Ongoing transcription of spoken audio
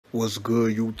What's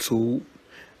good, YouTube?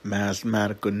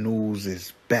 Mathematical News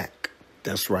is back.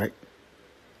 That's right.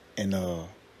 And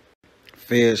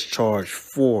Feds charged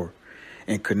 4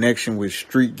 in connection with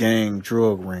street gang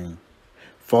drug ring.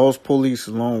 Falls police,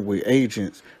 along with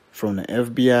agents from the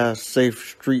FBI Safe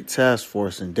Street Task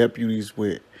Force and deputies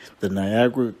with the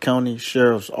Niagara County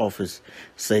Sheriff's Office,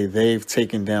 say they've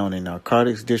taken down a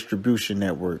narcotics distribution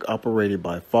network operated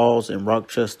by Falls and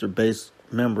Rochester-based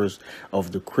members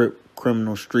of the Crip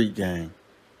criminal street gang.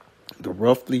 The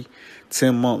roughly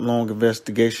 10-month-long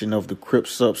investigation of the Crip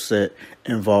subset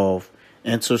involved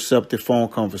intercepted phone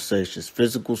conversations,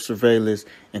 physical surveillance,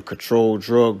 and controlled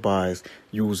drug buys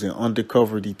using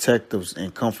undercover detectives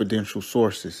and confidential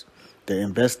sources. The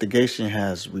investigation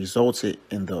has resulted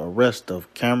in the arrest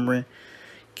of Cameron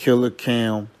Killer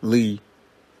Cam Lee,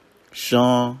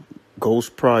 Sean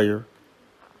Ghost Pryor,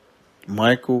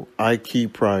 Michael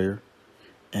Ike Pryor,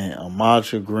 and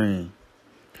Amaja Green,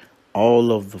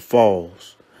 all of the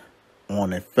Falls,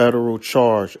 on a federal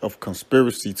charge of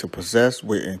conspiracy to possess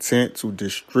with intent to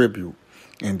distribute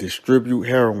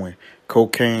heroin,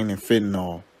 cocaine, and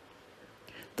fentanyl.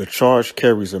 The charge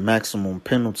carries a maximum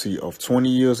penalty of 20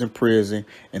 years in prison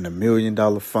and $1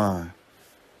 million fine.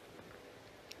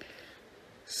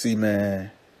 See,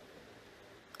 man,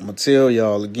 I'm going to tell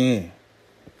y'all again,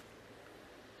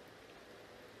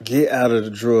 get out of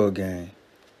the drug game.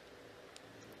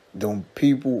 Them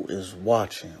people is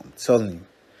watching. I'm telling you.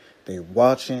 They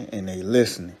watching and they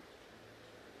listening.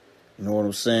 You know what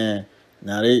I'm saying?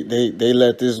 Now, they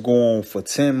let this go on for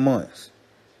 10 months.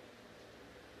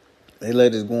 They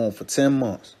let this go on for 10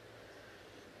 months.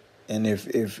 And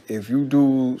if you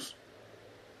dudes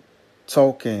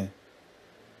talking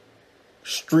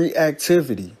street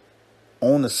activity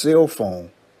on a cell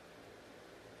phone,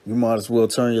 you might as well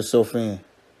turn yourself in.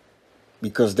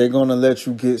 Because they're going to let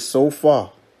you get so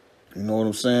far. You know what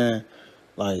I'm saying?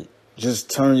 Like,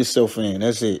 just turn yourself in.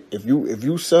 That's it. If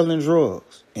you selling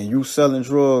drugs and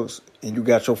you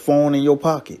got your phone in your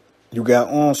pocket, you got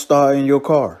OnStar in your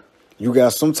car, you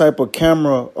got some type of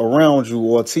camera around you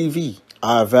or TV,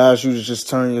 I advise you to just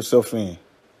turn yourself in,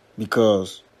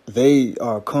 because they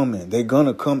are coming. They're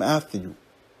gonna come after you,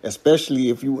 especially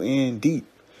if you in deep.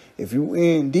 If you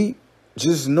in deep,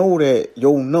 just know that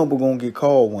your number gonna get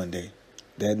called one day.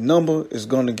 That number is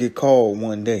gonna get called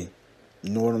one day. You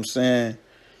know what I'm saying?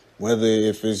 Whether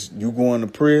if it's you going to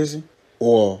prison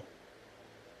or,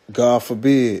 God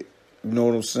forbid, you know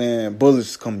what I'm saying,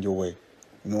 bullets come your way.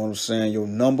 You know what I'm saying? Your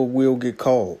number will get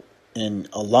called. And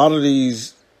a lot of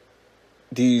these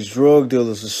drug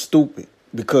dealers are stupid,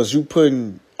 because you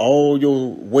putting all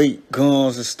your weight,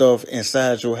 guns and stuff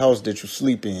inside your house that you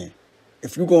sleep in.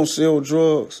 If you going to sell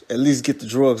drugs, at least get the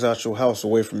drugs out your house,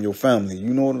 away from your family.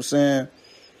 You know what I'm saying?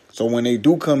 So when they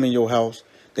do come in your house,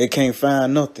 they can't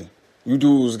find nothing. You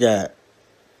dudes got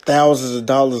thousands of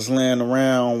dollars laying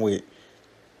around with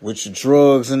your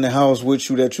drugs in the house with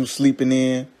you that you sleeping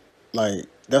in. Like,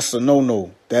 that's a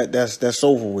no-no. That's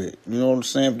over with. You know what I'm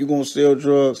saying? If you're going to sell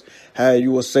drugs, have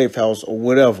you a safe house or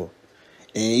whatever.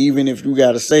 And even if you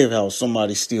got a safe house,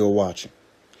 somebody's still watching.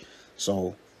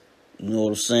 So, you know what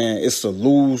I'm saying? It's a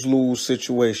lose-lose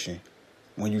situation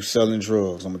when you selling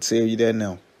drugs. I'm going to tell you that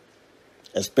now.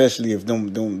 Especially if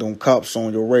them cops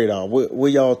on your radar. Where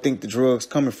y'all think the drugs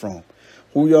coming from?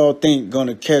 Who y'all think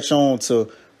gonna catch on to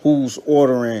who's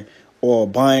ordering or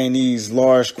buying these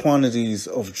large quantities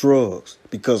of drugs?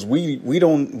 Because we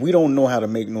don't know how to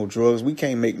make no drugs. We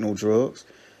can't make no drugs.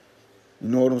 You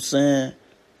know what I'm saying?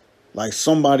 Like,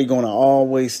 somebody gonna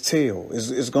always tell.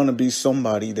 It's gonna be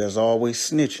somebody that's always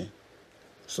snitching.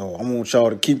 So I want y'all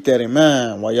to keep that in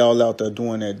mind while y'all out there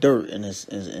doing that dirt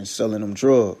and selling them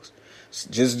drugs.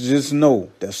 Just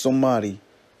know that somebody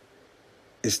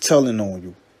is telling on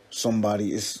you.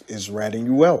 Somebody is ratting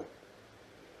you out.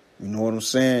 You know what I'm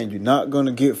saying? You're not going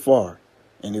to get far.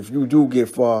 And if you do get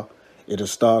far, it'll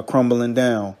start crumbling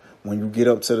down when you get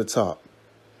up to the top.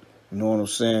 You know what I'm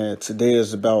saying? Today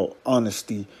is about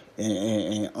honesty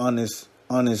and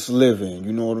honest living.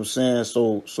 You know what I'm saying?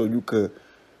 So you could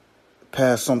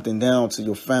pass something down to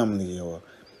your family or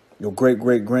your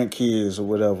great-great-grandkids or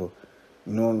whatever.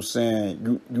 You know what I'm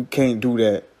saying? You can't do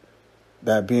that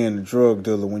by being a drug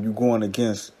dealer when you're going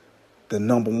against the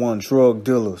number one drug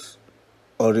dealers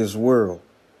of this world,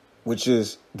 which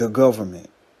is the government.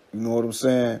 You know what I'm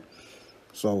saying?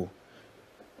 So,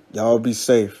 y'all be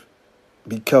safe.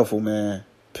 Be careful, man.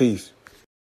 Peace.